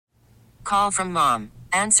Call from mom.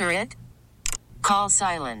 Answer it. Call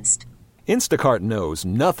silenced. Instacart knows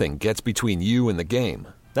nothing gets between you and the game.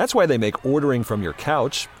 That's why they make ordering from your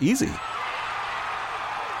couch easy.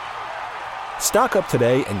 Stock up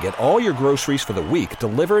today and get all your groceries for the week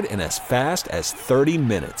delivered in as fast as 30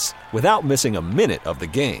 minutes without missing a minute of the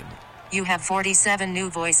game. You have 47 new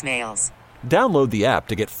voicemails. Download the app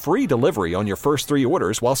to get free delivery on your first 3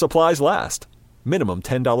 orders while supplies last. Minimum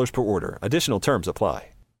 $10 per order. Additional terms apply.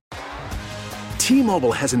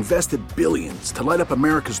 T-Mobile has invested billions to light up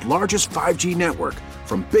America's largest 5G network,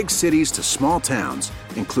 from big cities to small towns,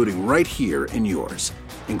 including right here in yours.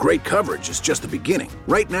 And great coverage is just the beginning.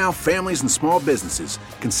 Right now, families and small businesses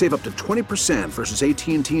can save up to 20% versus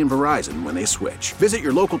AT&T and Verizon when they switch. Visit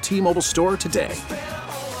your local T-Mobile store today.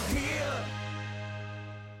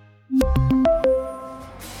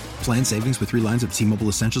 Plan savings with 3 lines of T-Mobile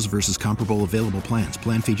Essentials versus comparable available plans.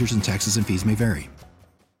 Plan features and taxes and fees may vary.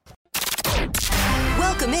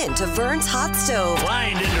 Welcome in to Vern's Hot Stove.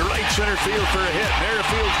 Lined into right center field for a hit.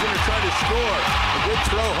 Merrifield's going to try to score. A good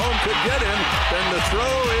throw home could get him. Then the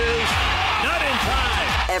throw is not in time.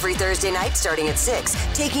 Every Thursday night starting at 6,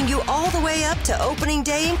 taking you all the way up to opening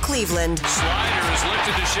day in Cleveland. Slider is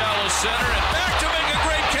lifted to shallow center and back to make a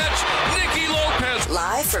great catch, Nicky Lopez.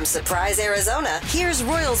 Live from Surprise, Arizona, here's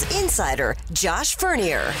Royals insider Josh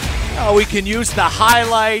Fernier. Oh, we can use the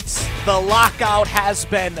highlights. The lockout has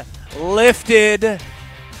been lifted.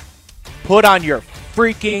 Put on your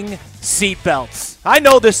freaking seatbelts. I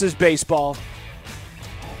know this is baseball.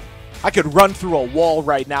 I could run through a wall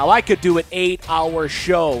right now. I could do an 8-hour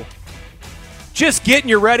show. Just getting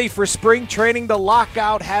you ready for spring training. The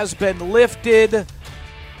lockout has been lifted.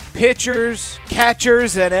 Pitchers,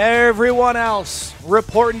 catchers, and everyone else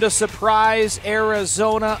reporting to Surprise,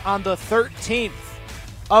 Arizona on the 13th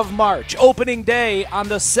of March. Opening day on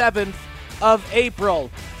the 7th of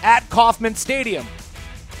April at Kauffman Stadium.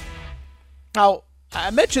 Now,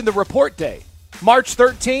 I mentioned the report day. March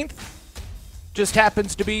 13th just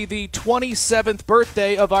happens to be the 27th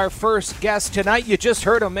birthday of our first guest tonight. You just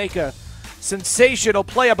heard him make a sensational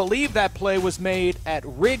play. I believe that play was made at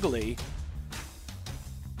Wrigley.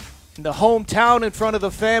 In the hometown, in front of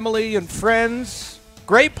the family and friends.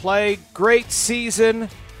 Great play, great season.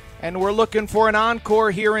 And we're looking for an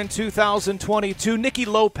encore here in 2022. Nicky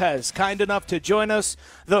Lopez, kind enough to join us,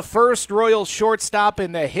 the first Royals shortstop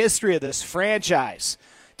in the history of this franchise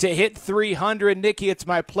to hit 300. Nicky, it's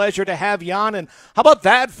my pleasure to have you on. And how about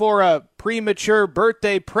that for a premature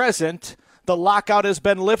birthday present? The lockout has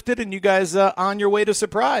been lifted, and you guys on your way to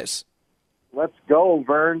Surprise. Let's go,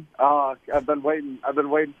 Vern. I've been waiting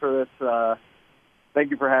for this. Thank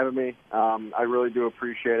you for having me. I really do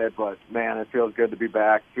appreciate it, but, man, it feels good to be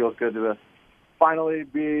back. It feels good to finally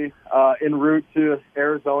be en route to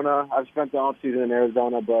Arizona. I've spent the offseason in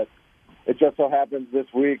Arizona, but it just so happens this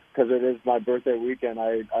week, because it is my birthday weekend,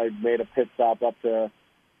 I made a pit stop up to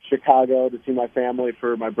Chicago to see my family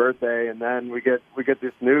for my birthday, and then we get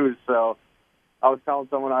this news. So I was telling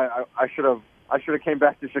someone I should have came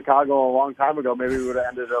back to Chicago a long time ago. Maybe we would have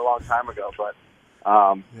ended it a long time ago, but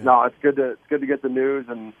no, it's good to get the news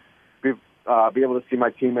and be able to see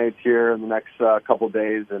my teammates here in the next couple of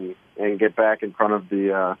days and get back in front of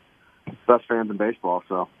the best fans in baseball.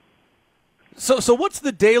 So what's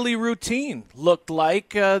the daily routine looked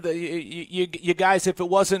like? You guys, if it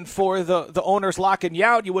wasn't for the owners locking you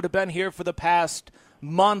out, you would have been here for the past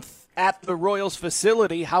month at the Royals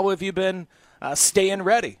facility. How have you been staying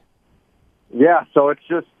ready? Yeah, so it's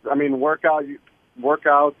just,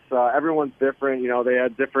 workouts, everyone's different. They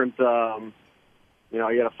had different, you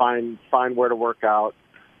got to find where to work out.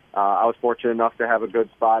 I was fortunate enough to have a good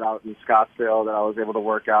spot out in Scottsdale that I was able to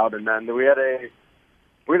work out. And then we had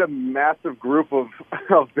a massive group of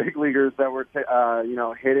big leaguers that were,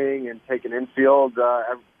 hitting and taking infield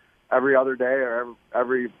every other day or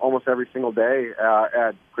almost every single day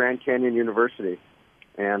at Grand Canyon University.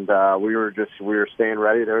 And we were staying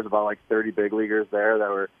ready. There was about 30 big leaguers there that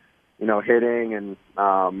were, hitting, and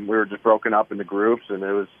we were just broken up into groups, and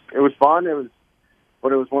it was fun.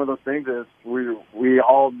 But it was one of those things is we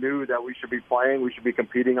all knew that we should be playing, we should be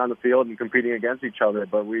competing on the field and competing against each other.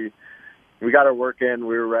 But we got our work in,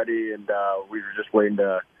 we were ready, and we were just waiting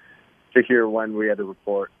to hear when we had to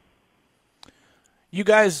report. You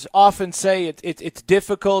guys often say it's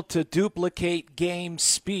difficult to duplicate game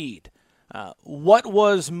speed. What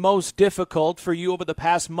was most difficult for you over the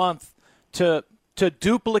past month to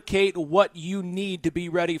duplicate what you need to be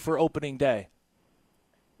ready for opening day?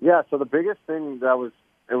 Yeah, so the biggest thing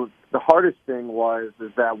the hardest thing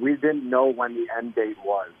is that we didn't know when the end date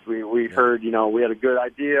was. We heard, we had a good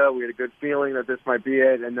idea, we had a good feeling that this might be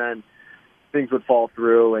it, and then things would fall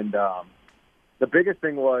through. And the biggest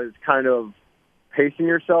thing was kind of pacing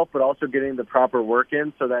yourself, but also getting the proper work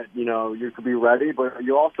in so that, you could be ready. But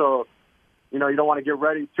you also, you don't want to get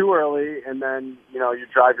ready too early and then, you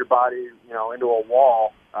drive your body, into a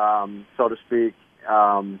wall, so to speak.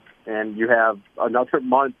 And you have another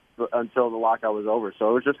month until the lockout was over. So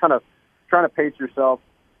it was just kind of trying to pace yourself,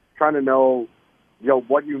 trying to know,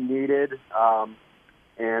 what you needed,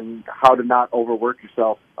 and how to not overwork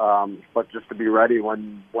yourself, but just to be ready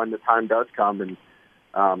when the time does come. And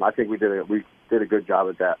I think we did a good job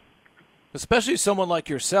at that. Especially someone like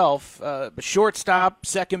yourself, shortstop,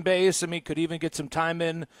 second base. Could even get some time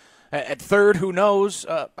in at third. Who knows?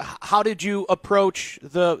 How did you approach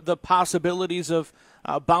the possibilities of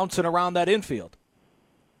bouncing around that infield?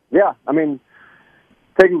 Yeah,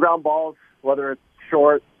 taking ground balls, whether it's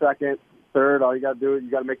short, second, third, all you got to do is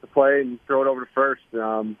you got to make the play and throw it over to first.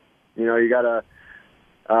 You got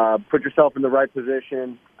to put yourself in the right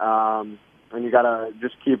position, and you got to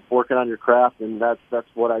just keep working on your craft. And that's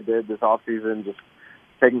what I did this off season, just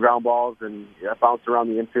taking ground balls, and I bounced around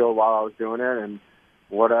the infield while I was doing it. And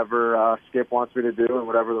whatever Skip wants me to do and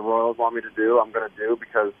whatever the Royals want me to do, I'm going to do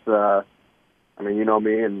because, you know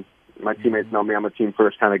me and my teammates know me. I'm a team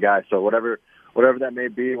first kind of guy. So whatever that may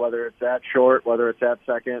be, whether it's at short, whether it's at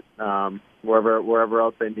second, wherever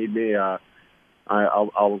else they need me,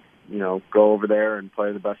 I'll go over there and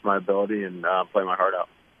play the best of my ability and play my heart out.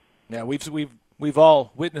 Yeah, we've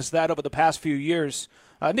all witnessed that over the past few years.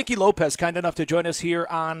 Nicky Lopez, kind enough to join us here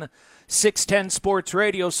on 610 Sports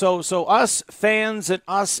Radio. So us fans and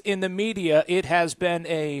us in the media, it has been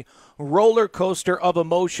a roller coaster of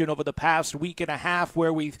emotion over the past week and a half,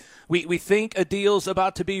 where we think a deal's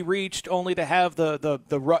about to be reached, only to have the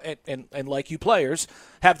rug, and like you players,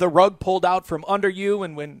 have the rug pulled out from under you,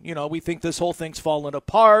 and when we think this whole thing's falling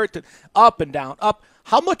apart, up and down, up.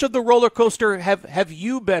 How much of the roller coaster have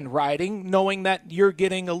you been riding, knowing that you're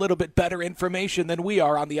getting a little bit better information than we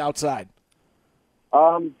are on the outside?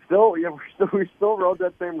 We still rode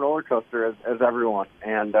that same roller coaster as everyone,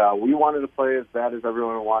 and we wanted to play as bad as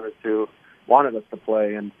everyone wanted us to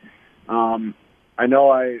play. And I know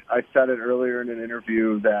I said it earlier in an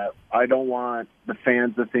interview that I don't want the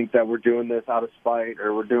fans to think that we're doing this out of spite,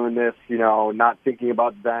 or we're doing this, not thinking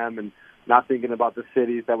about them and not thinking about the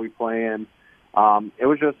cities that we play in. It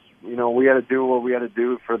was just, we had to do what we had to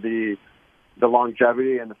do for the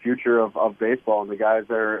longevity and the future of baseball, and the guys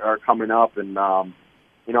that are coming up. And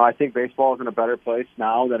I think baseball is in a better place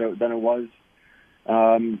now than it was,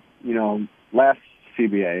 last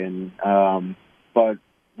CBA. And but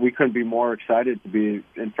we couldn't be more excited to be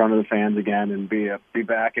in front of the fans again and be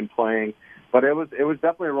back and playing. But it was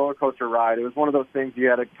definitely a roller coaster ride. It was one of those things you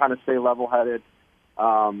had to kind of stay level headed,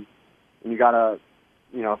 and you gotta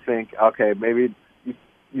think, okay, maybe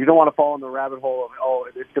you don't want to fall in the rabbit hole of,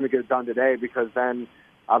 it's going to get done today, because then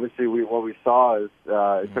obviously what we saw is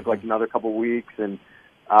it took like another couple weeks, and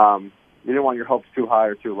you didn't want your hopes too high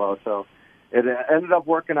or too low. So it ended up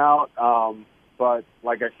working out. But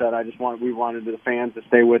like I said, we wanted the fans to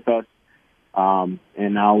stay with us. And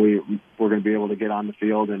now we're going to be able to get on the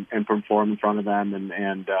field and perform in front of them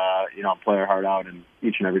and play our heart out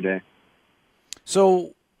each and every day.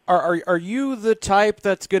 So are you the type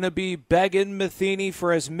that's going to be begging Matheny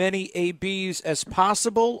for as many ABs as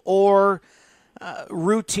possible, or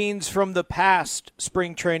routines from the past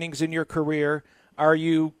spring trainings in your career? Are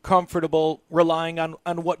you comfortable relying on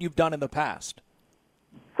what you've done in the past?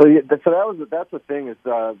 So that's the thing is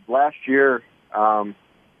last year I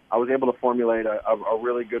was able to formulate a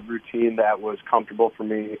really good routine that was comfortable for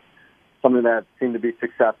me, something that seemed to be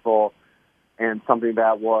successful, and something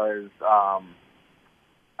that was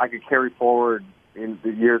I could carry forward in the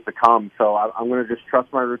years to come. So I'm going to just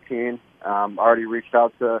trust my routine. I already reached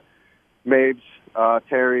out to Mabes,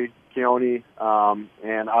 Terry, Keone,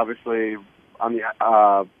 and obviously on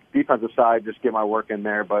the defensive side, just get my work in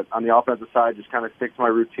there. But on the offensive side, just kind of stick to my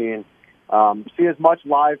routine. See as much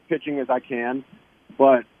live pitching as I can.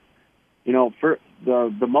 But, for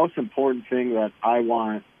the most important thing that I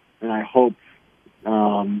want, and I hope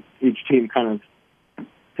each team kind of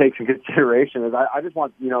takes in consideration, is I just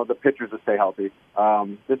want, the pitchers to stay healthy.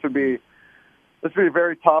 This would be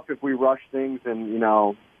very tough if we rush things and,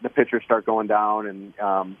 the pitchers start going down, and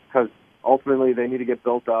because ultimately they need to get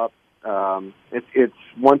built up. It's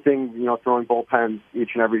one thing, throwing bullpens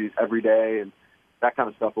each and every day and that kind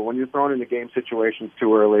of stuff. But when you're thrown into game situations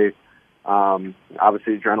too early,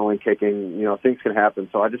 obviously adrenaline kicking, things can happen.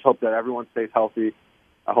 So I just hope that everyone stays healthy.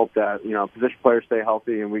 I hope that, position players stay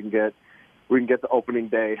healthy, and we can get the opening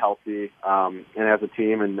day healthy, and as a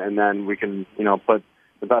team, and then we can, put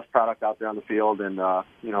the best product out there on the field and,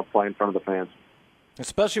 play in front of the fans.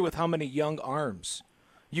 especially with how many young arms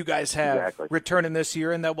you guys have returning this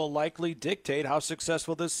year, and that will likely dictate how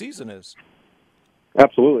successful this season is.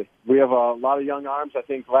 Absolutely. We have a lot of young arms. I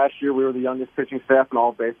think last year we were the youngest pitching staff in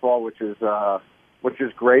all of baseball, which is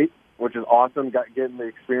great, which is awesome, getting the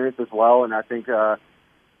experience as well. And I think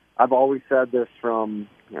I've always said this from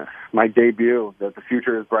my debut, that the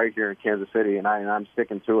future is bright here in Kansas City, and I'm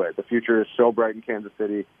sticking to it. The future is so bright in Kansas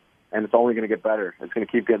City, and it's only going to get better. It's going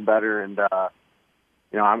to keep getting better, and I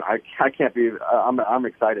can't be. I'm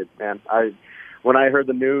excited, man. When I heard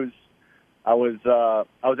the news, I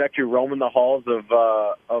was actually roaming the halls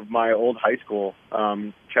of my old high school,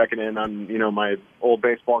 checking in on my old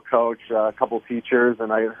baseball coach, a couple teachers,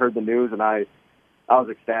 and I heard the news, and I was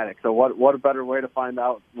ecstatic. So what a better way to find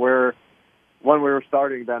out when we were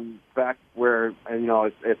starting than back where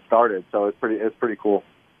it started. So it's pretty cool.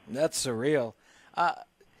 That's surreal.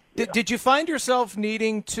 Did you find yourself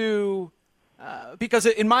needing to? Because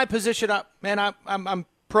in my position, I'm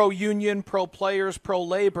pro-union, pro-players,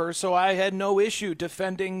 pro-labor, so I had no issue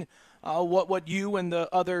defending what you and the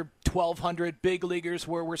other 1,200 big leaguers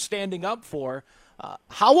were standing up for.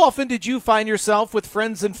 How often did you find yourself with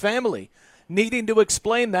friends and family needing to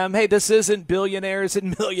explain them, hey, this isn't billionaires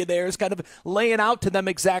and millionaires, kind of laying out to them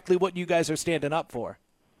exactly what you guys are standing up for?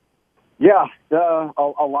 Yeah,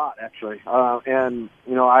 a lot, actually. And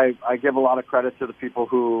I give a lot of credit to the people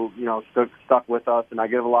who, stuck with us, and I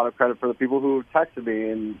give a lot of credit for the people who texted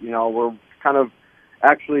me and, were kind of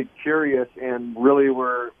actually curious and really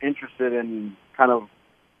were interested in kind of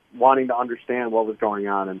wanting to understand what was going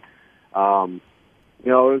on. And,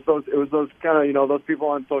 it was those kind of, those people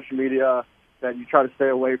on social media that you try to stay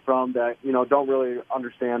away from that, don't really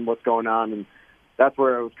understand what's going on. And that's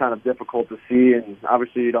where it was kind of difficult to see, and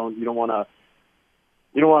obviously you don't want to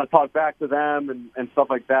talk back to them and stuff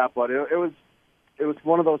like that. But it was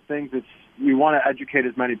one of those things that you want to educate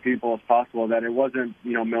as many people as possible that it wasn't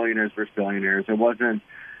millionaires versus billionaires. It wasn't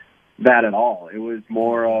that at all. It was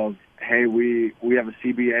more of, hey, we have a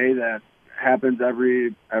CBA that happens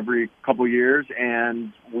every couple years,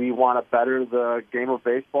 and we want to better the game of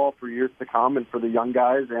baseball for years to come and for the young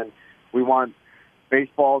guys, and we want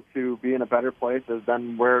baseball to be in a better place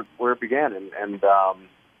than where it began, and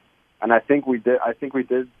I think we did. I think we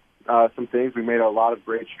did some things. We made a lot of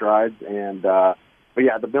great strides, and but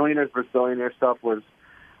yeah, the millionaires versus billionaire stuff was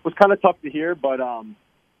kind of tough to hear, but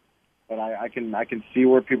I can see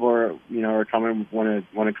where people are coming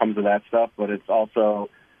when it comes to that stuff. But it's also,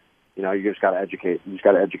 you just got to educate. You just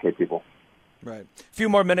got to educate people. Right. A few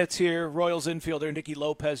more minutes here. Royals infielder Nicky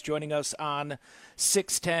Lopez joining us on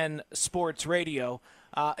 610 Sports Radio.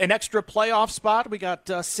 An extra playoff spot. We got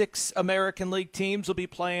 6 American League teams will be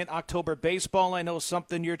playing October baseball. I know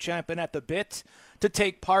something you're champing at the bit to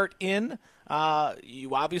take part in.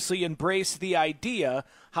 You obviously embrace the idea.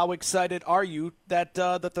 How excited are you that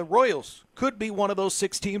the Royals could be one of those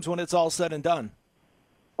 6 teams when it's all said and done?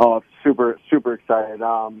 Oh, super, super excited.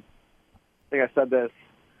 I think I said this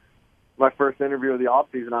my first interview of the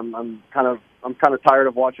offseason. I'm kind of tired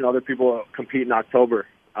of watching other people compete in October.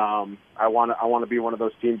 I want to be one of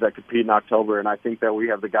those teams that compete in October, and I think that we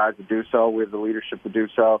have the guys to do so. We have the leadership to do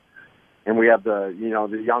so, and we have the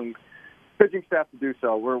young pitching staff to do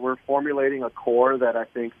so. We're formulating a core that I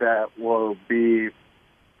think that will be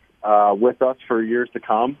with us for years to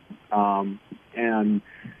come, and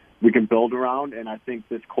we can build around. And I think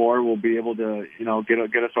this core will be able to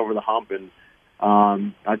get us over the hump. And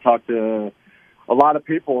I talked to a lot of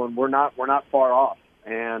people, and we're not far off.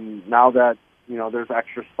 And now that there's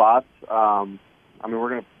extra spots,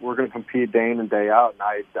 we're gonna compete day in and day out, and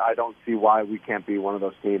I don't see why we can't be one of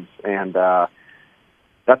those teams. And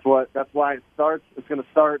that's why it starts. It's going to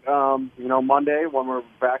start Monday when we're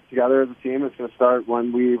back together as a team. It's going to start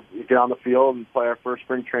when we get on the field and play our first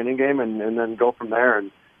spring training game, and then go from there.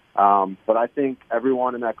 And but I think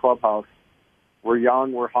everyone in that clubhouse, we're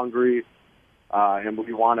young, we're hungry. And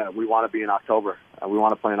we want to be in October. We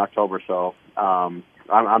want to play in October, so I'm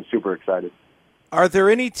super excited. Are there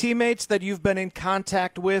any teammates that you've been in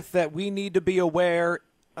contact with that we need to be aware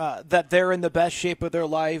that they're in the best shape of their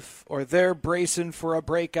life, or they're bracing for a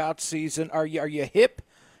breakout season? Are you hip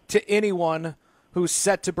to anyone who's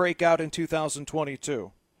set to break out in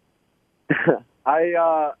 2022?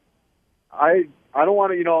 I don't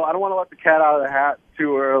want to let the cat out of the hat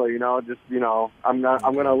too early. I'm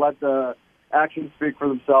going to let the actions speak for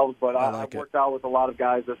themselves, but I've worked out with a lot of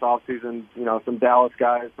guys this offseason, some Dallas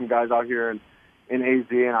guys, some guys out here in AZ,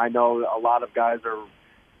 and I know a lot of guys are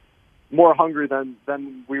more hungry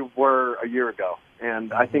than we were a year ago.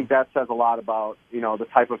 And I think that says a lot about, the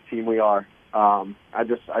type of team we are. I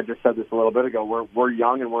just said this a little bit ago. We're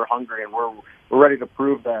young and we're hungry, and ready to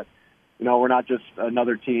prove that, we're not just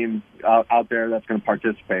another team out there that's going to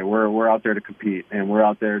participate. We're out there to compete, and we're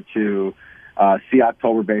out there to see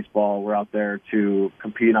October baseball. We're out there to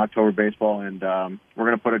compete in October baseball, and we're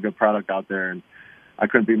going to put a good product out there. And I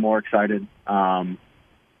couldn't be more excited. And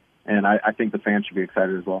I think the fans should be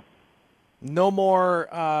excited as well. No more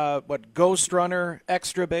ghost runner,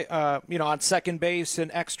 extra, on second base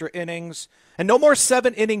and extra innings, and no more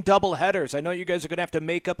 7-inning doubleheaders. I know you guys are going to have to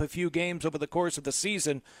make up a few games over the course of the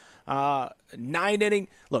season. 9-inning.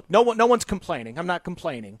 Look, no one's complaining. I'm not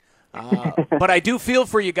complaining, but I do feel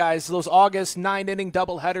for you guys. Those August 9-inning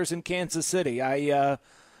doubleheaders in Kansas City. I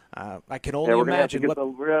can only imagine.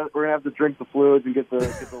 We're gonna have to drink the fluids and get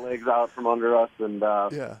the legs out from under us, and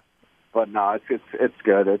yeah. But no, it's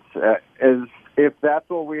good. If that's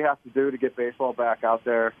what we have to do to get baseball back out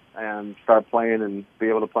there and start playing and be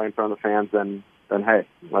able to play in front of the fans, then hey,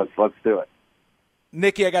 let's do it.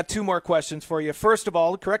 Nicky, I got 2 more questions for you. First of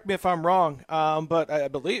all, correct me if I'm wrong, but I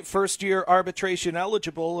believe first-year arbitration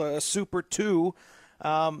eligible, Super 2.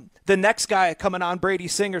 The next guy coming on, Brady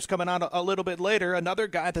Singer's coming on a little bit later, another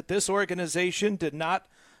guy that this organization did not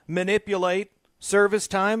manipulate service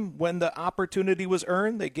time when the opportunity was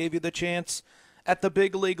earned. They gave you the chance at the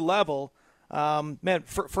big league level. Man,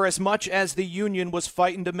 for as much as the union was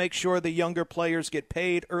fighting to make sure the younger players get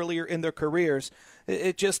paid earlier in their careers,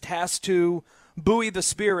 it just has to buoy the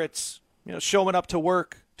spirits, showing up to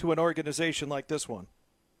work to an organization like this one.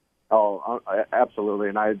 Oh, absolutely.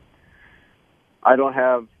 And I don't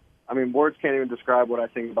have, words can't even describe what I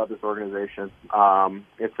think about this organization.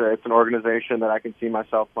 It's an organization that I can see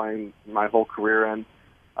myself playing my whole career in.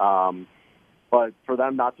 But for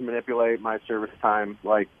them not to manipulate my service time,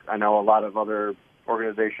 like I know a lot of other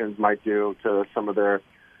organizations might do to some of their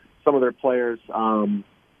players,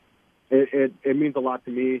 it means a lot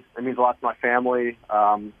to me. It means a lot to my family.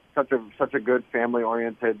 Such a good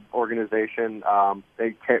family-oriented organization.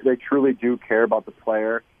 They truly do care about the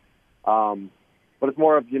player. But it's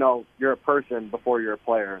more of, you're a person before you're a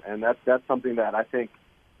player, and that's something that I think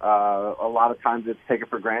a lot of times it's taken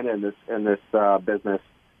for granted in this business.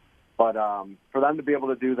 But for them to be able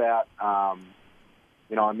to do that,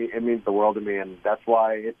 it means the world to me, and that's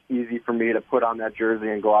why it's easy for me to put on that jersey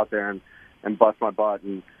and go out there and bust my butt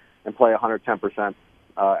and play 110%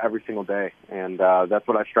 every single day. And that's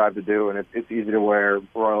what I strive to do, and it's easy to wear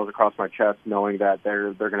Royals across my chest knowing that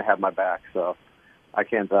they're going to have my back. So I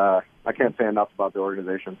can't say enough about the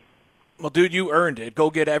organization. Well, dude, you earned it. Go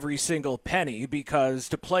get every single penny, because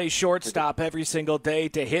to play shortstop every single day,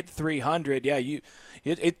 to hit 300,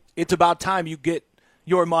 it's about time you get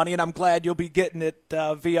your money, and I'm glad you'll be getting it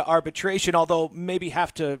via arbitration, although maybe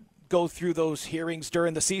have to go through those hearings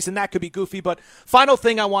during the season. That could be goofy. But final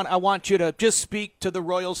thing, I want you to just speak to the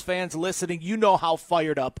Royals fans listening. You know how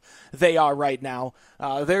fired up they are right now.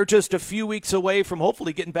 They're just a few weeks away from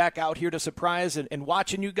hopefully getting back out here to surprise and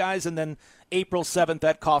watching you guys, and then April 7th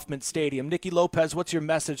at Kauffman Stadium. Nicky Lopez, what's your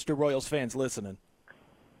message to Royals fans listening?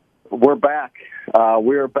 We're back.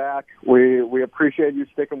 We are back. We appreciate you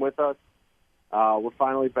sticking with us. We're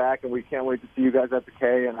finally back, and we can't wait to see you guys at the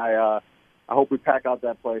K, and I hope we pack out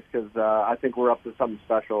that place, because I think we're up to something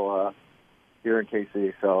special here in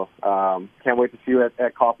KC. So can't wait to see you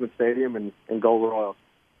at Kauffman Stadium and go Royals.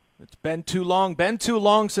 It's been too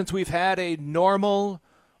long since we've had a normal,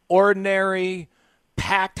 ordinary,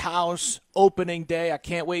 packed house opening day. I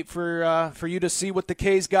can't wait for you to see what the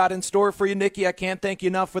K's got in store for you, Nicky. I can't thank you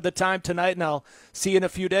enough for the time tonight, and I'll see you in a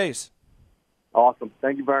few days. Awesome.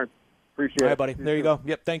 Thank you, Vern. Appreciate it. All right, buddy. There you go.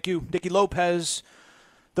 Yep, thank you. Nicky Lopez,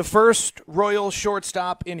 the first Royal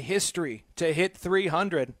shortstop in history to hit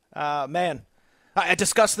 300. Man, I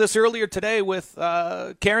discussed this earlier today with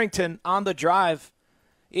Carrington on the drive.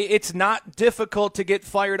 It's not difficult to get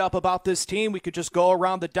fired up about this team. We could just go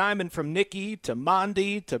around the diamond from Nicky to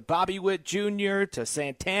Mondi to Bobby Witt Jr. to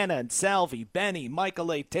Santana and Salvi, Benny,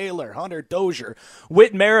 Michael A. Taylor, Hunter Dozier,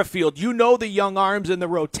 Whit Merrifield. You know the young arms in the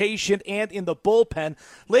rotation and in the bullpen.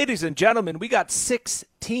 Ladies and gentlemen, we got 6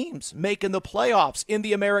 teams making the playoffs in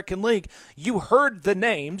the American League. You heard the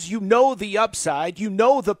names. You know the upside. You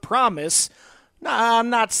know the promise. Now, I'm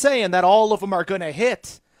not saying that all of them are going to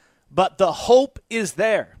hit, but the hope is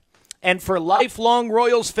there. And for lifelong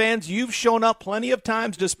Royals fans, you've shown up plenty of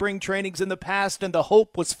times to spring trainings in the past, and the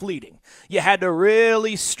hope was fleeting. You had to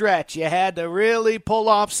really stretch. You had to really pull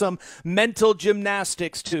off some mental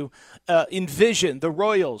gymnastics to envision the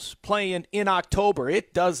Royals playing in October.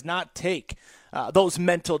 It does not take those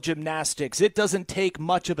mental gymnastics. It doesn't take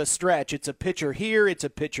much of a stretch. It's a pitcher here, it's a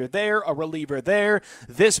pitcher there, a reliever there.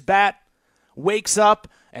 This bat wakes up,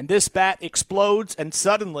 and this bat explodes, and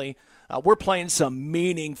suddenly we're playing some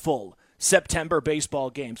meaningful September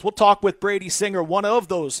baseball games. We'll talk with Brady Singer, one of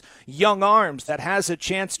those young arms that has a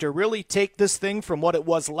chance to really take this thing from what it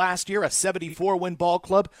was last year, a 74-win ball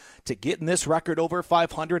club, to getting this record over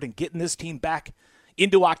 500 and getting this team back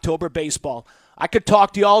into October baseball. I could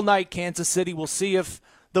talk to you all night, Kansas City. We'll see if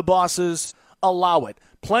the bosses allow it.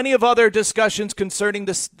 Plenty of other discussions concerning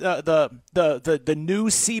the new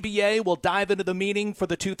CBA. We'll dive into the meeting for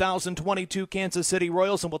the 2022 Kansas City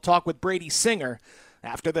Royals, and we'll talk with Brady Singer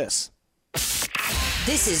after this.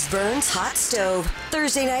 This is Vern's Hot Stove,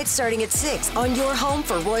 Thursday night starting at 6 on your home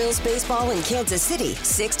for Royals baseball in Kansas City,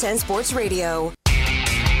 610 Sports Radio.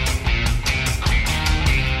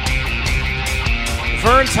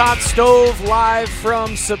 Vern's Hot Stove live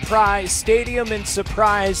from Surprise Stadium in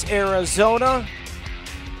Surprise, Arizona.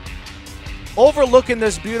 Overlooking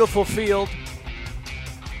this beautiful field.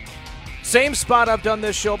 Same spot I've done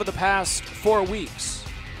this show for the past 4 weeks.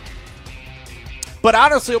 But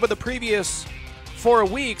honestly, over the previous 4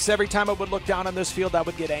 weeks, every time I would look down on this field, I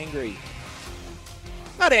would get angry.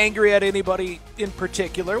 Not angry at anybody in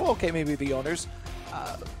particular. Well, okay, maybe the owners.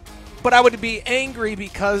 But I would be angry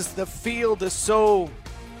because the field is so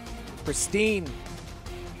pristine,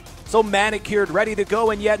 so manicured, ready to go,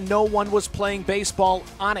 and yet no one was playing baseball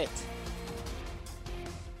on it.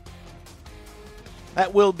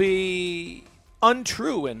 That will be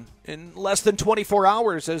untrue in less than 24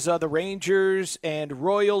 hours as the Rangers and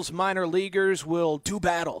Royals minor leaguers will do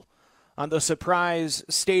battle on the Surprise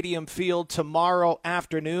Stadium field tomorrow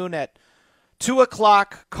afternoon at 2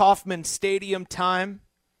 o'clock Kauffman Stadium time.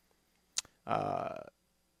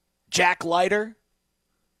 Jack Leiter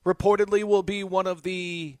reportedly will be one of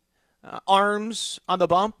the arms on the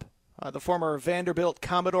bump. The former Vanderbilt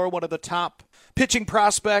Commodore, one of the top pitching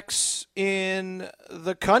prospects in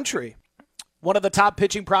the country. One of the top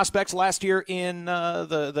pitching prospects last year in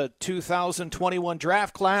the 2021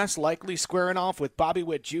 draft class, likely squaring off with Bobby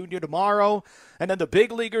Witt Jr. tomorrow. And then the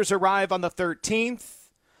big leaguers arrive on the 13th.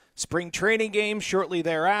 Spring training game shortly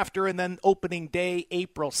thereafter, and then opening day,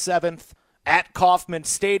 April 7th at Kauffman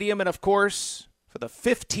Stadium. And, of course, for the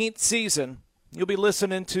 15th season, you'll be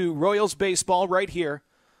listening to Royals baseball right here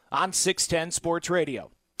on 610 Sports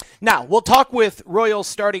Radio. Now, we'll talk with Royals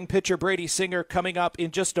starting pitcher Brady Singer coming up in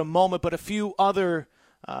just a moment, but a few other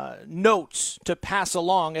notes to pass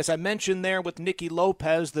along. As I mentioned there with Nicky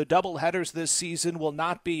Lopez, the doubleheaders this season will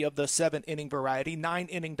not be of the 7-inning variety,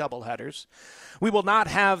 9-inning doubleheaders. We will not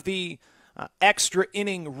have the extra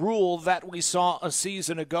inning rule that we saw a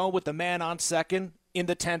season ago with the man on second in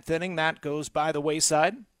the 10th inning. That goes by the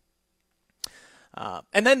wayside.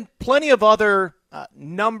 And then plenty of other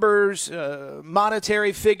numbers,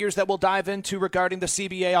 monetary figures that we'll dive into regarding the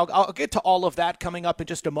CBA. I'll get to all of that coming up in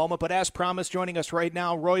just a moment. But as promised, joining us right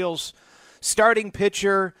now, Royals starting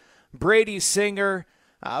pitcher Brady Singer.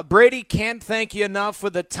 Brady, can't thank you enough for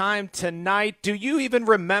the time tonight. Do you even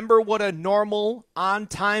remember what a normal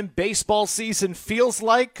on-time baseball season feels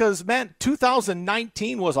like? Because, man,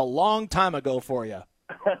 2019 was a long time ago for you.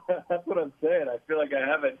 That's what I'm saying. I feel like I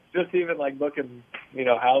haven't, just even like looking,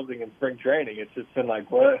 housing and spring training. It's just been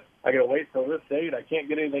like, what? I got to wait till this date. I can't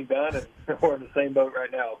get anything done, and we're in the same boat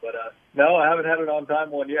right now. But no, I haven't had an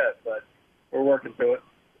on-time one yet, but we're working through it.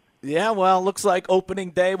 Yeah, well, looks like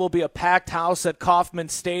opening day will be a packed house at Kauffman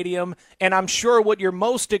Stadium, and I'm sure what you're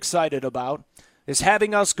most excited about is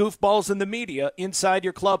having us goofballs in the media inside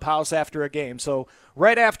your clubhouse after a game. So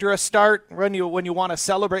right after a start, when you want to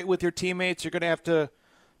celebrate with your teammates, you're going to have to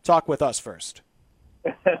talk with us first.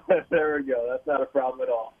 There we go. That's not a problem at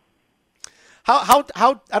all. How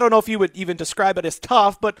I don't know if you would even describe it as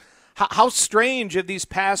tough, but how strange have these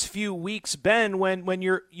past few weeks been when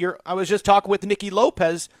you're I was just talking with Nicky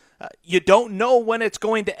Lopez. You don't know when it's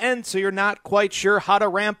going to end, so you're not quite sure how to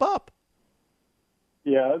ramp up.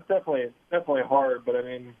 Yeah, it's definitely hard. But I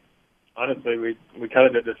mean, honestly, we kind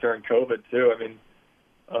of did this during COVID too. I mean,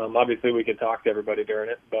 obviously we could talk to everybody during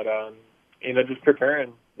it, but just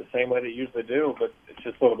preparing the same way that you usually do, but it's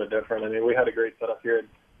just a little bit different. I mean, we had a great setup here.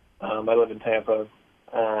 I live in Tampa,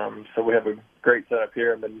 so we have a great setup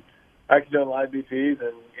here. I've been actually doing live BPs,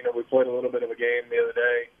 and we played a little bit of a game the other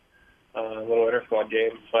day, a little inter-squad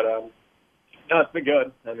game. But no, it's been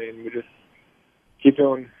good. I mean, we just keep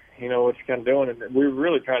doing what you're kind of doing, and we're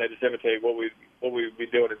really trying to just imitate what we'd be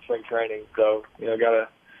doing in spring training. So got to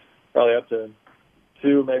probably up to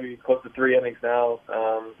 2, maybe close to 3 innings now.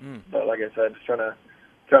 But like I said, just trying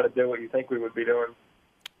to do what you think we would be doing.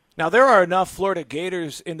 Now, there are enough Florida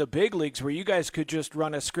Gators in the big leagues where you guys could just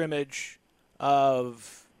run a scrimmage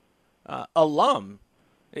of alum.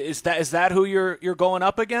 Is that who you're going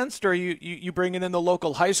up against, or are you bringing in the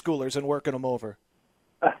local high schoolers and working them over?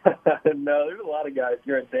 No, there's a lot of guys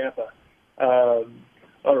here in Tampa.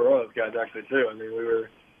 Other Royals guys actually too. I mean, we were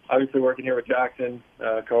obviously working here with Jackson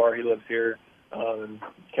Carr. He lives here. And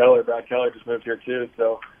Brad Keller just moved here too.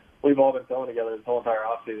 So we've all been throwing together this whole entire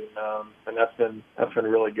offseason, and that's been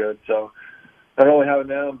really good. So not only having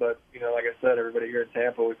them, but like I said, everybody here in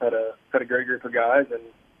Tampa, we've had a great group of guys and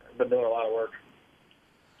been doing a lot of work.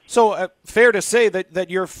 So fair to say that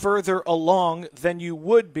you're further along than you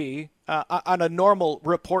would be on a normal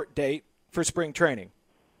report date for spring training.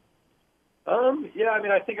 Yeah, I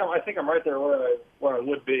mean, I think I'm right there where I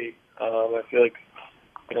would be. I feel like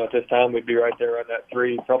at this time we'd be right there at that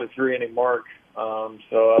probably 3 inning mark. So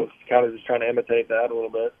I was kind of just trying to imitate that a little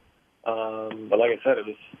bit. But like I said,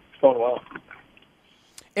 it's going well.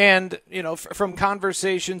 And from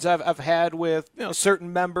conversations I've had with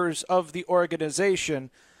certain members of the organization,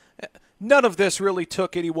 none of this really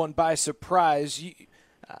took anyone by surprise.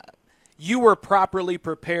 You were properly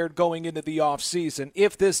prepared going into the off season.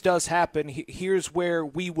 If this does happen, here's where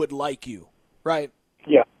we would like you, right?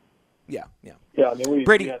 Yeah. Yeah. Yeah, I mean,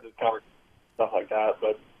 Brady, we had this conversation, stuff like that,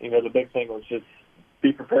 but the big thing was just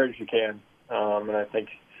be prepared as you can, and I think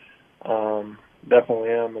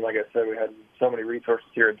definitely am. And like I said, we had so many resources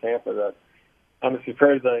here in Tampa that I'm as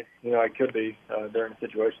prepared as I could be during the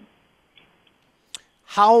situation.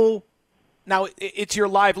 How now? It's your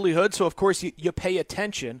livelihood, so of course you pay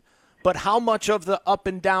attention. But how much of the up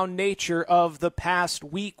and down nature of the past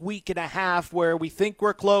week and a half where we think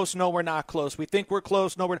we're close, no, we're not close. We think we're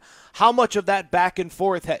close, no, we're not. How much of that back and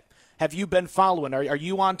forth have you been following? Are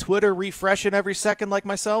you on Twitter refreshing every second like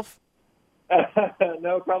myself?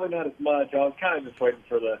 No, probably not as much. I was kind of just waiting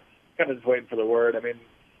for the word. I mean,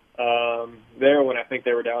 there when I think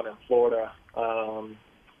they were down in Florida,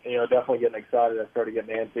 definitely getting excited. I started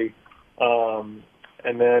getting antsy.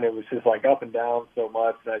 And then it was just like up and down so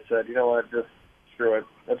much. And I said, you know what, just screw it.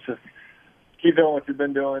 Let's just keep doing what you've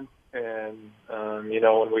been doing. And,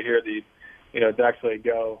 when we hear it's actually a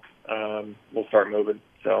go, we'll start moving.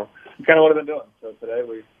 So it's kind of what I've been doing. So today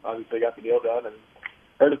we obviously got the deal done and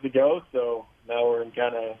heard it's a go. So now we're in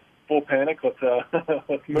kind of full panic.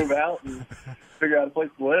 Let's move out and figure out a place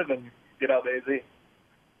to live and get out to AZ.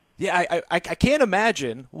 Yeah, I can't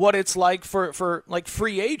imagine what it's like for like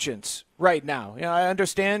free agents right now. I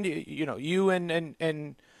understand you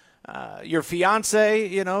and your fiance.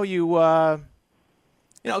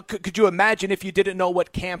 Could you imagine if you didn't know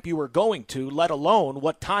what camp you were going to, let alone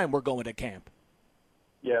what time we're going to camp?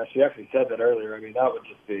 Yeah, she actually said that earlier. I mean, that would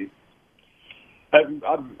just be I'd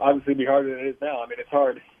obviously be harder than it is now. I mean, it's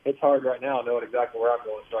hard. It's hard right now knowing exactly where I'm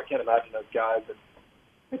going. So I can't imagine those guys. And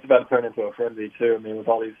it's about to turn into a frenzy too. I mean, with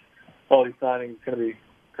all these signings, it's going to be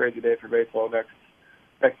a crazy day for baseball next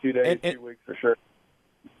few days, few weeks for sure.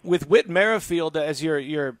 With Whit Merrifield as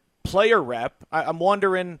your player rep, I'm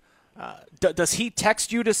wondering, does he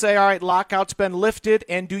text you to say, all right, lockout's been lifted,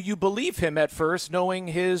 and do you believe him at first, knowing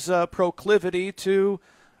his proclivity to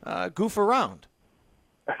goof around?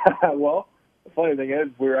 Well, the funny thing is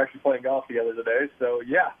we were actually playing golf together today, so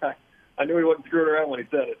yeah, I knew he wasn't screwing around when he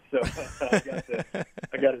said it. So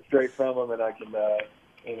I got it straight from him, and I can,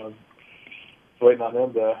 waiting on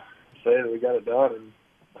him to say that we got it done, and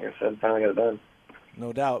like I said, finally got it done.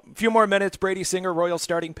 No doubt. A few more minutes. Brady Singer, Royal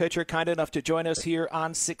starting pitcher, kind enough to join us here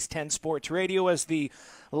on 610 Sports Radio as the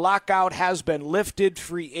lockout has been lifted.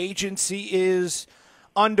 Free agency is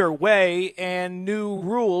underway and new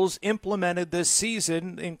rules implemented this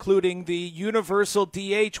season, including the universal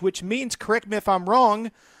DH, which means, correct me if I'm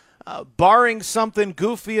wrong, barring something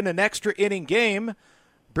goofy in an extra inning game,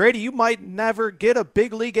 Brady, you might never get a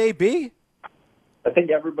big league AB? I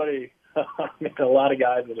think everybody, a lot of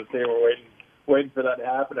guys in the team were waiting for that to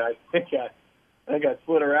happen. I think I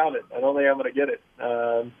slid around it. I don't think I'm going to get it.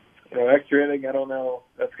 Extra inning, I don't know.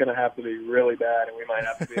 That's going to have to be really bad, and we might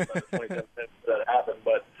have to be about 27 minutes for that to happen.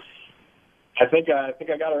 But I think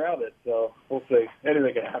I got around it, so we'll see.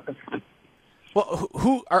 Anything can happen. Well,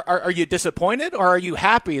 who are you disappointed, or are you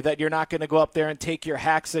happy that you're not going to go up there and take your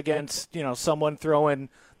hacks against someone throwing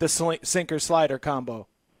the sinker slider combo?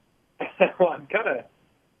 Well, I'm kind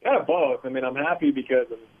of both. I mean, I'm happy because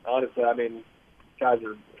honestly, I mean, guys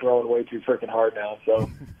are throwing way too freaking hard now, so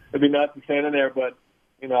it'd be nuts to stand in there. But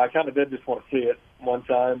I kind of did just want to see it one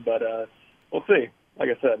time, but we'll see. Like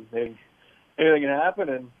I said, I mean, anything can happen,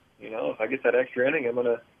 and if I get that extra inning, I don't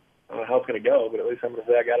know how it's going to go, but at least I'm going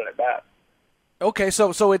to say I got it at bat. Okay,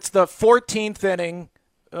 so it's the 14th inning.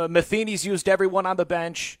 Matheny's used everyone on the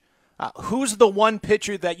bench. Who's the one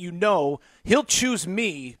pitcher that he'll choose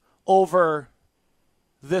me over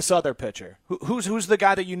this other pitcher? Who's the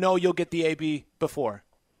guy that you'll get the AB before?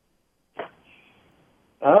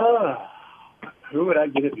 Who would I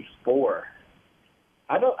get it before?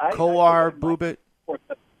 Kowar, Bubit.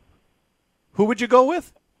 Who would you go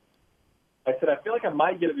with? I said I feel like I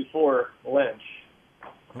might get it before Lynch.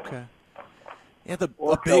 Okay. Yeah,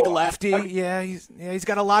 a big lefty. Yeah, he's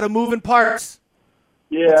got a lot of moving parts.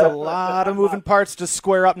 Yeah, it's a lot of moving parts to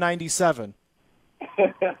square up 97.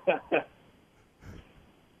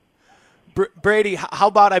 Brady, how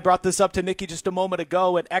about I brought this up to Nikki just a moment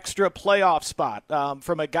ago, an extra playoff spot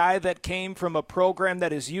from a guy that came from a program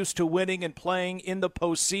that is used to winning and playing in the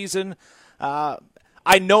postseason.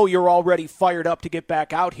 I know you're already fired up to get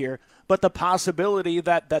back out here, but the possibility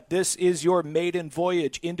that this is your maiden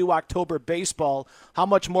voyage into October baseball, how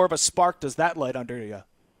much more of a spark does that light under you?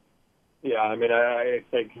 Yeah, I mean, I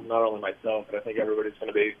think not only myself, but I think everybody's going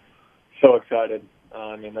to be so excited.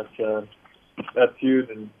 I mean, that's huge,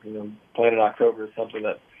 and playing in October is something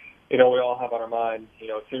that we all have on our mind.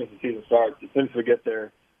 As soon as the season starts, as soon as we get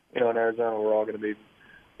there, in Arizona, we're all going to be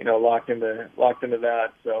locked into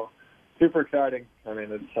that. So super exciting. I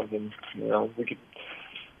mean, it's something we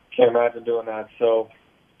can't imagine doing that. So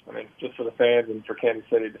I mean, just for the fans and for Kansas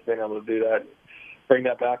City, just being able to do that, bring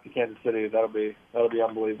that back to Kansas City, that'll be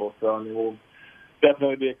unbelievable. So I mean, we'll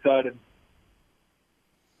definitely be excited.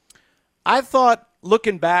 I thought,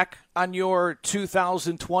 looking back on your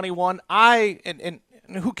 2021, and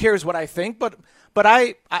who cares what I think, but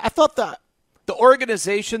I thought the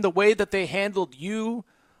organization, the way that they handled you,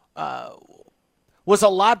 was a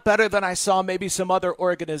lot better than I saw maybe some other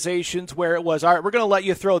organizations where it was, all right, we're going to let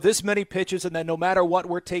you throw this many pitches, and then no matter what,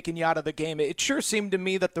 we're taking you out of the game. It sure seemed to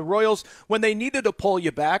me that the Royals, when they needed to pull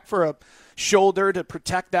you back for a shoulder to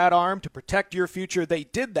protect that arm, to protect your future, they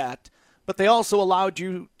did that. But they also allowed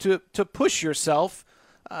you to push yourself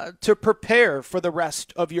to prepare for the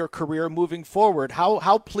rest of your career moving forward.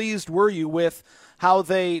 How pleased were you with how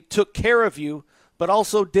they took care of you, but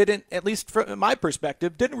also didn't, at least from my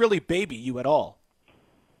perspective, didn't really baby you at all?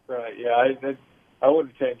 Right, yeah, I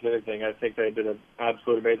wouldn't change anything. I think they did an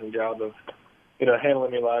absolute amazing job of,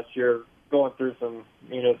 handling me last year, going through some,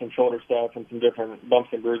 some shoulder stuff and some different bumps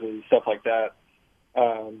and bruises and stuff like that.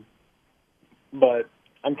 But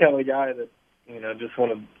I'm kind of the guy that, just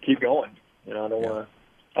want to keep going. I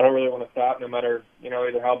don't really want to stop, no matter,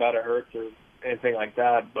 either how bad it hurts or anything like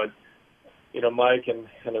that. But, Mike and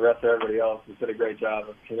the rest of everybody else has did a great job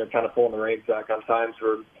of, kind of pulling the reins back on times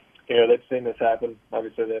where, they've seen this happen.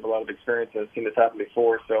 Obviously, they have a lot of experience and have seen this happen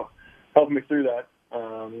before, so helping me through that.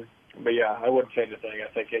 But, yeah, I wouldn't change a thing.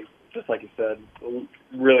 I think, just like you said,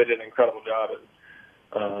 really did an incredible job.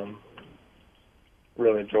 And,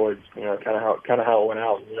 really enjoyed, kind of how it went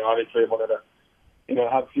out. Obviously, I wanted to,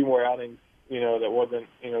 have a few more outings, that wasn't,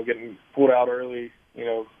 getting pulled out early,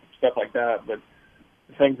 stuff like that. But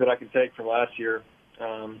the things that I could take from last year,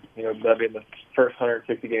 that being the first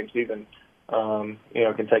 160-game season,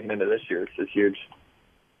 can take it into this year. It's huge.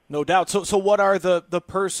 No doubt. So what are the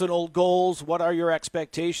personal goals? What are your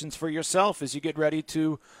expectations for yourself as you get ready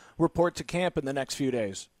to report to camp in the next few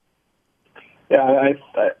days? Yeah,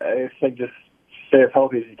 I think just stay as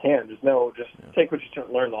healthy as you can. Take what you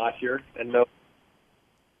learned last year and know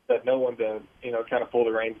that no one to, kind of pull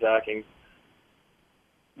the reins back and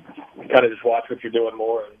kind of just watch what you're doing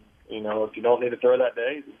more. And, if you don't need to throw that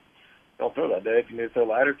day, don't throw that day. If you need to throw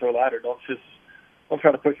lighter, throw lighter. Don't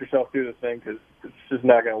try to push yourself through this thing because it's just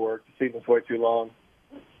not going to work. The season's way too long.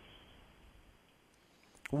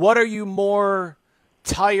 What are you more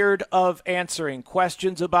tired of answering?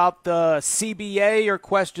 Questions about the CBA or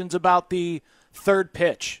questions about the third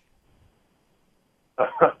pitch?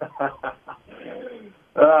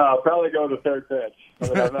 I'll probably go with the third pitch. I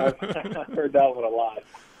mean, I've heard that one a lot.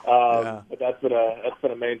 But that's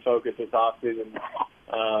been a main focus this offseason.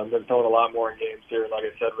 Been throwing a lot more in games here, like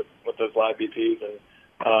I said, with those live BPs and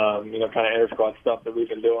kind of inter-squad stuff that we've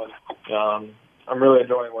been doing. I'm really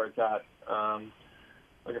enjoying where it's at.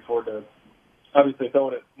 Looking forward to obviously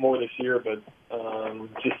throwing it more this year, but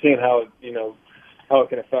just seeing how it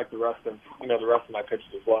can affect the rest of my pitches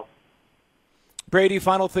as well. Brady,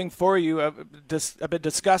 final thing for you. I've been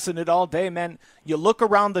discussing it all day, man. You look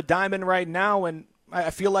around the diamond right now, and I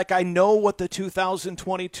feel like I know what the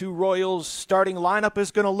 2022 Royals starting lineup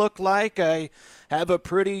is going to look like. I have a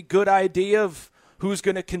pretty good idea of who's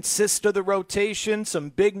going to consist of the rotation, some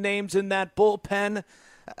big names in that bullpen.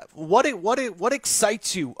 What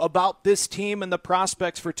excites you about this team and the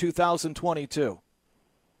prospects for 2022?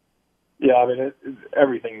 Yeah, I mean,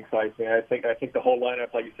 everything excites me. I think the whole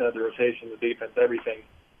lineup, like you said, the rotation, the defense, everything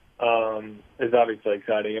is obviously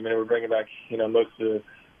exciting. I mean, we're bringing back most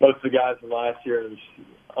of the guys from last year. It was an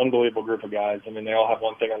unbelievable group of guys. I mean, they all have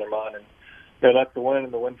one thing on their mind, and that's the win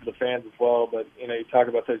and the win for the fans as well. But you talk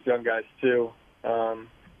about those young guys too.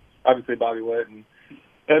 Obviously, Bobby Witt and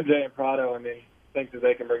MJ and Prado, I mean, things that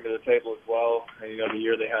they can bring to the table as well. And, the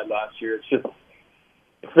year they had last year,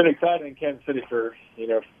 it's been exciting in Kansas City for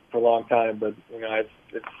a long time, but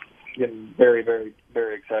it's getting very, very,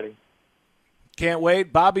 very exciting. Can't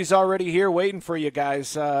wait. Bobby's already here waiting for you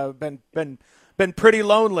guys. Been pretty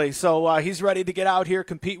lonely, so he's ready to get out here,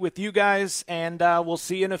 compete with you guys, and we'll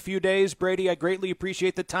see you in a few days. Brady, I greatly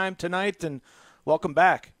appreciate the time tonight, and welcome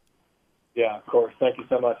back. Yeah, of course. Thank you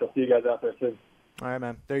so much. I'll see you guys out there soon. All right,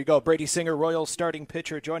 man. There you go. Brady Singer, Royals starting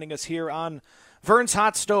pitcher, joining us here on Vern's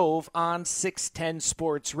Hot Stove on 610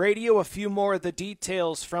 Sports Radio. A few more of the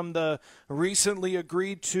details from the recently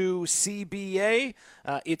agreed to CBA.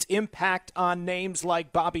 Its impact on names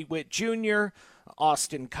like Bobby Witt Jr.,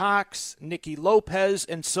 Austin Cox, Nicky Lopez,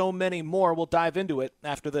 and so many more. We'll dive into it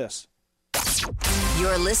after this.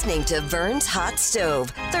 You're listening to Vern's Hot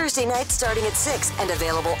Stove, Thursday night starting at 6 and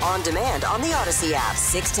available on demand on the Odyssey app.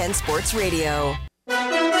 610 Sports Radio.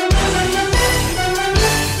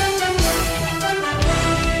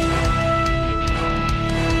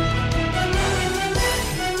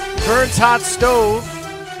 Vern's Hot Stove.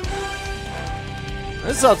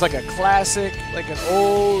 This sounds like a classic, like an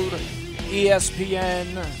old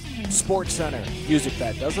ESPN Sports Center music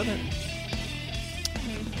bed, doesn't it?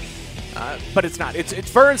 But it's not. It's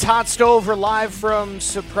Vern's Hot Stove. We're live from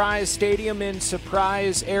Surprise Stadium in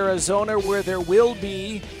Surprise, Arizona, where there will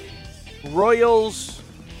be Royals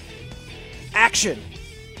action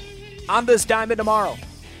on this diamond tomorrow.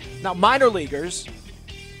 Now, minor leaguers,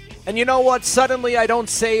 and you know what? Suddenly I don't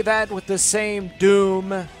say that with the same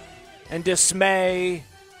doom and dismay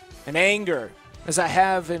and anger as I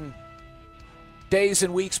have in days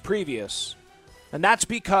and weeks previous. And that's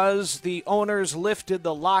because the owners lifted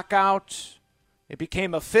the lockout. It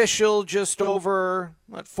became official just over,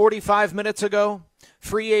 45 minutes ago.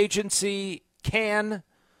 Free agency can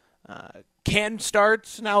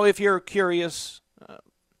start. Now, if you're curious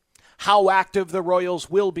how active the Royals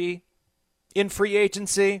will be in free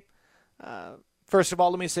agency, first of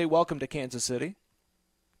all, let me say welcome to Kansas City.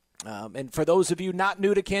 And for those of you not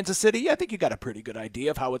new to Kansas City, I think you got a pretty good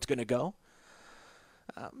idea of how it's going to go.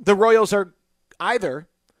 The Royals are either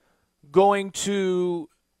going to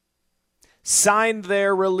sign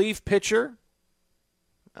their relief pitcher.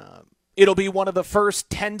 It'll be one of the first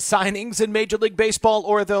 10 signings in Major League Baseball,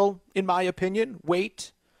 or they'll, in my opinion,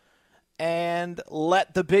 wait and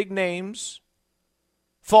let the big names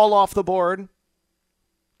fall off the board,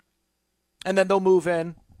 and then they'll move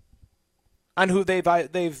in on who they've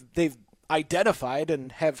identified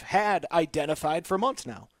and have had identified for months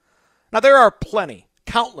now. Now, there are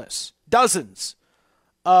countless, dozens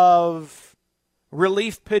of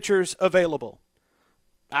relief pitchers available.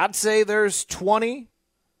 I'd say there's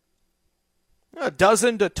a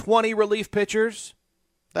dozen to 20 relief pitchers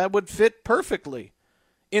that would fit perfectly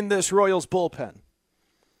in this Royals bullpen.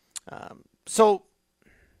 So,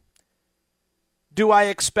 do I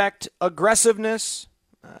expect aggressiveness?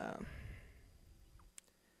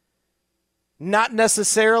 Not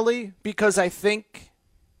necessarily, because I think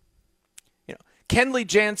Kenley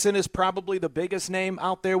Jansen is probably the biggest name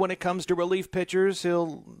out there when it comes to relief pitchers.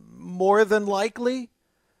 He'll more than likely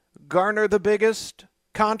garner the biggest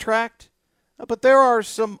contract. But there are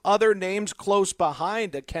some other names close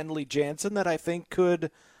behind a Kenley Jansen that I think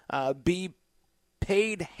could be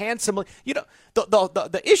paid handsomely.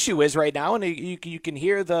 The issue is right now, and you can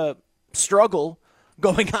hear the struggle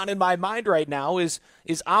going on in my mind right now, is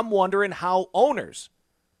I'm wondering how owners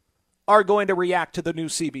are going to react to the new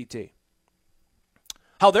CBT.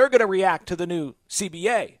 How they're going to react to the new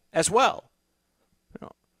CBA as well.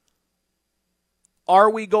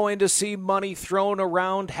 Are we going to see money thrown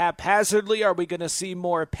around haphazardly? Are we going to see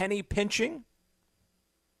more penny pinching?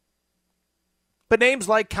 But names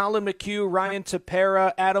like Colin McHugh, Ryan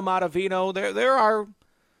Tepera, Adam Ottavino, there are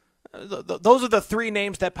those are the three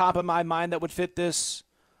names that pop in my mind that would fit this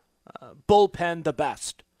bullpen the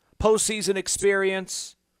best. Postseason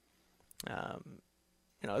experience.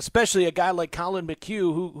 Especially a guy like Colin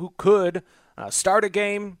McHugh who could start a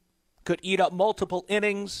game, could eat up multiple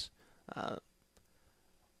innings.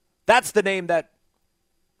 That's the name that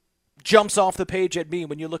jumps off the page at me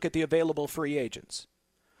when you look at the available free agents.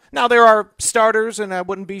 Now, there are starters, and I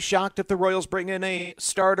wouldn't be shocked if the Royals bring in a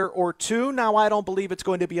starter or two. Now, I don't believe it's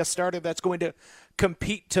going to be a starter that's going to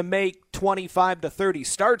compete to make 25 to 30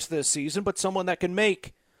 starts this season, but someone that can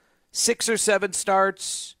make 6 or 7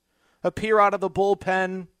 starts, appear out of the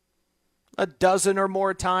bullpen a dozen or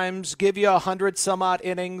more times, give you 100-some-odd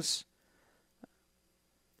innings.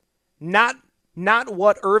 Not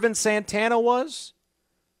what Irvin Santana was.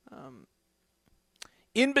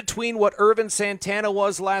 in between what Ervin Santana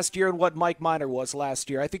was last year and what Mike Minor was last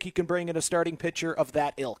year. I think he can bring in a starting pitcher of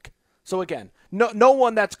that ilk. So again, no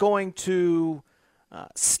one that's going to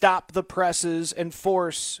stop the presses and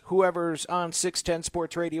force whoever's on 610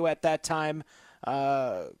 Sports Radio at that time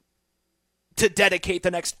to dedicate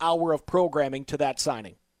the next hour of programming to that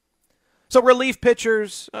signing. So relief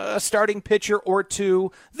pitchers, a starting pitcher or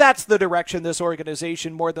two, that's the direction this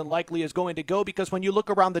organization more than likely is going to go, because when you look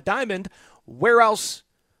around the diamond, where else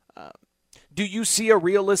do you see a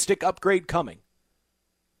realistic upgrade coming?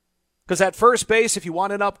 Because at first base, if you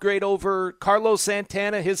want an upgrade over Carlos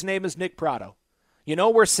Santana, his name is Nick Pratto. You know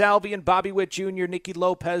where Salvi and Bobby Witt Jr., Nicky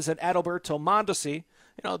Lopez, and Adalberto Mondesi,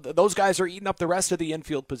 those guys are eating up the rest of the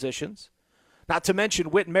infield positions. Not to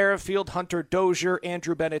mention Whit Merrifield, Hunter Dozier,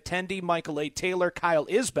 Andrew Benintendi, Michael A. Taylor, Kyle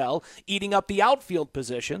Isbell, eating up the outfield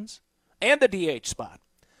positions and the DH spot.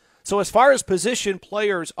 So as far as position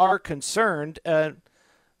players are concerned,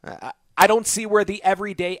 I don't see where the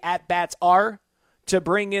everyday at-bats are to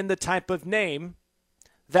bring in the type of name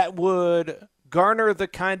that would garner the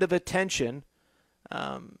kind of attention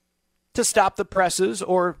to stop the presses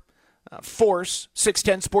or force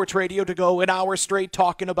 610 Sports Radio to go an hour straight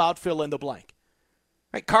talking about fill in the blank.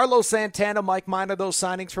 Right, Carlos Santana, Mike Minor, those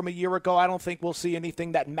signings from a year ago, I don't think we'll see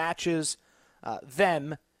anything that matches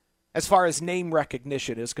them as far as name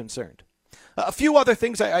recognition is concerned. A few other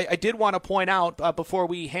things I did want to point out before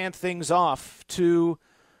we hand things off to,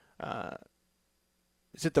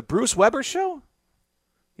 is it the Bruce Weber Show?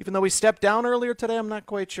 Even though he stepped down earlier today, I'm not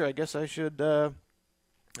quite sure. I guess I should, who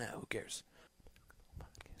cares?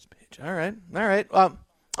 Podcast page. All right.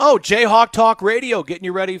 Jayhawk Talk Radio, getting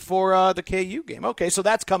you ready for the KU game. Okay, so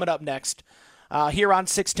that's coming up next here on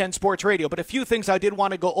 610 Sports Radio. But a few things I did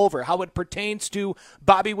want to go over, how it pertains to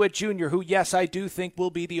Bobby Witt Jr., who, yes, I do think will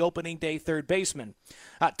be the opening day third baseman.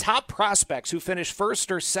 Top prospects who finish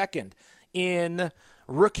first or second in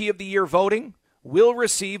Rookie of the Year voting will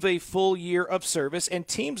receive a full year of service, and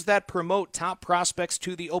teams that promote top prospects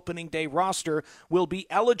to the opening day roster will be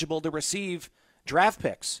eligible to receive draft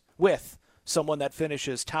picks with someone that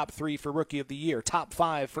finishes top 3 for Rookie of the Year, top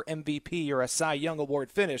 5 for MVP or a Cy Young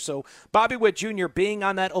Award finish. So Bobby Witt Jr. being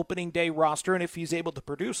on that opening day roster, and if he's able to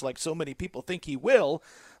produce like so many people think he will,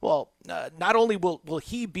 well, not only will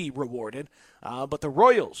he be rewarded, but the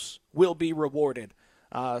Royals will be rewarded.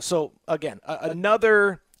 So again,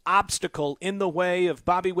 another obstacle in the way of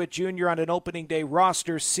Bobby Witt Jr. on an opening day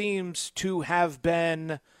roster seems to have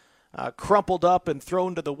been crumpled up and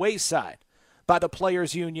thrown to the wayside by the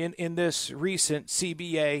Players Union in this recent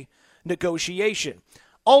CBA negotiation.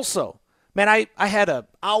 Also, man, I had an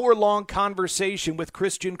hour-long conversation with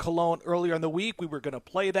Christian Colon earlier in the week. We were going to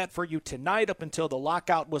play that for you tonight up until the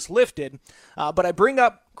lockout was lifted. But I bring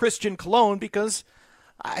up Christian Colon because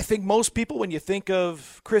I think most people, when you think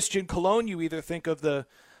of Christian Colon, you either think of the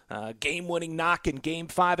game-winning knock in Game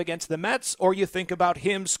 5 against the Mets, or you think about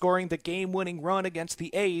him scoring the game-winning run against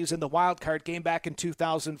the A's in the wild-card game back in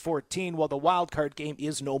 2014, while the wild-card game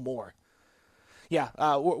is no more.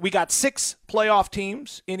 Yeah, we got 6 playoff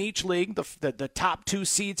teams in each league. The top 2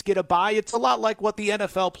 seeds get a bye. It's a lot like what the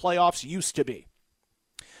NFL playoffs used to be.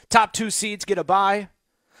 Top 2 seeds get a bye.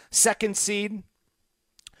 Second seed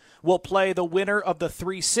will play the winner of the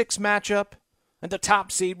 3-6 matchup, and the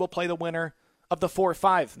top seed will play the winner of the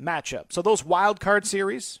 4-5 matchup. So those wild card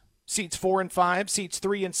series, seeds 4 and 5, seeds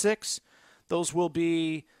 3 and 6, those will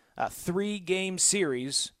be 3-game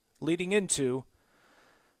series leading into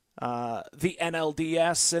the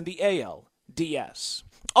NLDS and the ALDS.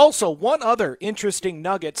 Also, one other interesting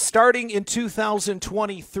nugget, starting in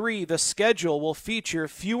 2023, the schedule will feature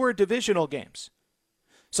fewer divisional games.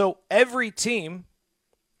 So every team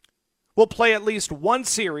will play at least one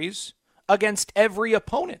series against every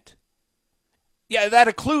opponent. Yeah, that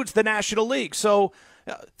includes the National League. So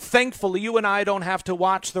thankfully, you and I don't have to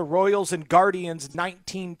watch the Royals and Guardians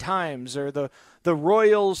 19 times, or the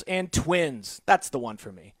Royals and Twins. That's the one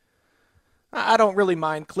for me. I don't really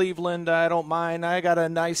mind Cleveland. I don't mind. I got a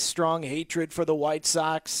nice, strong hatred for the White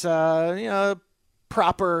Sox.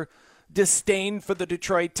 Proper disdain for the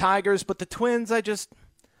Detroit Tigers. But the Twins,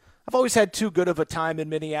 I've always had too good of a time in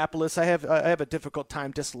Minneapolis. I have a difficult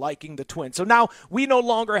time disliking the Twins. So now we no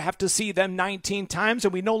longer have to see them 19 times,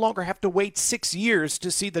 and we no longer have to wait 6 years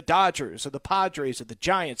to see the Dodgers or the Padres or the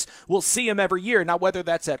Giants. We'll see them every year. Now, whether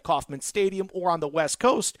that's at Kauffman Stadium or on the West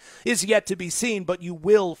Coast is yet to be seen, but you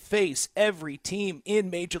will face every team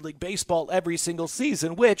in Major League Baseball every single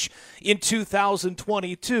season, which in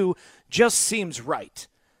 2022 just seems right.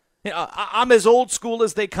 I'm as old school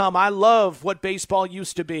as they come. I love what baseball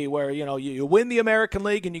used to be, where you win the American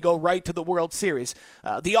League and you go right to the World Series.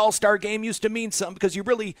 The All-Star game used to mean something because you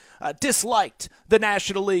really disliked the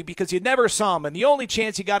National League because you never saw them, and the only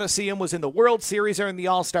chance you got to see them was in the World Series or in the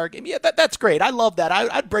All-Star game. Yeah, that's great. I love that.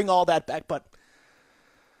 I'd bring all that back, but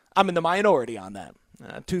I'm in the minority on that.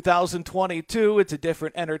 2022, it's a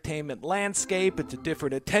different entertainment landscape. It's a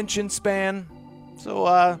different attention span. So,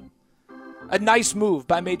 a nice move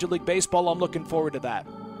by Major League Baseball. I'm looking forward to that.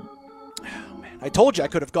 Oh, man, I told you I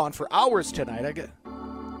could have gone for hours tonight.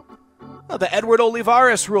 The Edward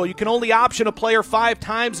Olivares rule. You can only option a player 5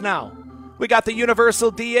 times now. We got the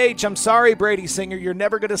universal DH. I'm sorry, Brady Singer. You're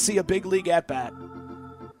never going to see a big league at-bat.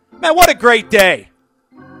 Man, what a great day.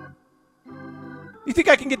 You think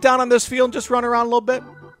I can get down on this field and just run around a little bit?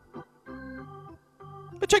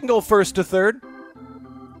 Bet you I can go first to third.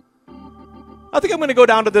 I think I'm going to go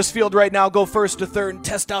down to this field right now, go first to third, and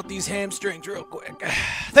test out these hamstrings real quick.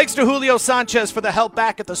 Thanks to Julio Sanchez for the help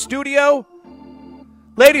back at the studio.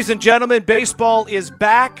 Ladies and gentlemen, baseball is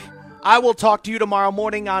back. I will talk to you tomorrow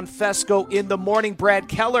morning on Fesco in the Morning. Brad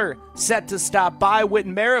Keller set to stop by.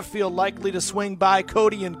 Whitten Merrifield likely to swing by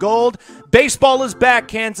Cody and Gold. Baseball is back,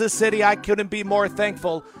 Kansas City. I couldn't be more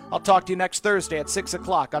thankful. I'll talk to you next Thursday at 6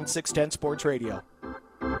 o'clock on 610 Sports Radio.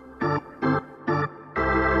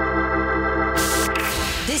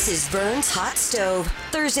 This is Vern's Hot Stove.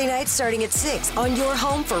 Thursday night starting at 6 on your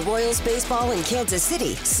home for Royals baseball in Kansas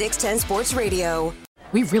City, 610 Sports Radio.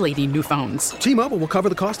 We really need new phones. T-Mobile will cover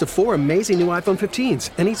the cost of 4 amazing new iPhone 15s,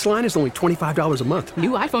 and each line is only $25 a month.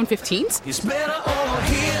 New iPhone 15s? It's better over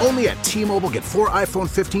here. Only at T-Mobile, get 4 iPhone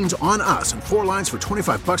 15s on us and 4 lines for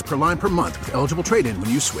 $25 per line per month with eligible trade-in when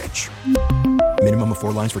you switch. Minimum of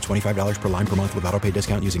 4 lines for $25 per line per month with autopay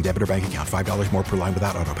discount using debit or bank account. $5 more per line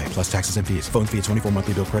without autopay, plus taxes and fees. Phone fee at 24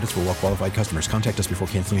 monthly bill credits for well-qualified customers. Contact us before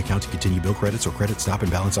canceling account to continue bill credits or credit stop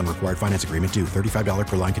and balance on required finance agreement due. $35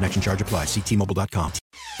 per line connection charge applies. See T-Mobile.com.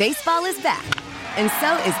 Baseball is back, and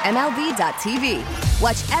so is MLB.tv.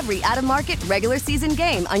 Watch every out-of-market regular season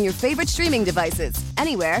game on your favorite streaming devices.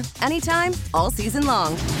 Anywhere, anytime, all season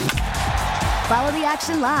long. Follow the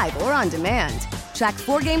action live or on demand. Track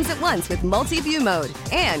 4 games at once with multi-view mode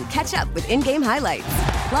and catch up with in-game highlights.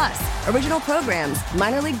 Plus, original programs,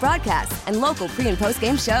 minor league broadcasts, and local pre- and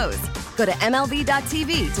post-game shows. Go to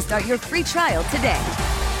MLB.tv to start your free trial today.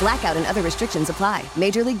 Blackout and other restrictions apply.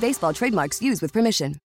 Major League Baseball trademarks used with permission.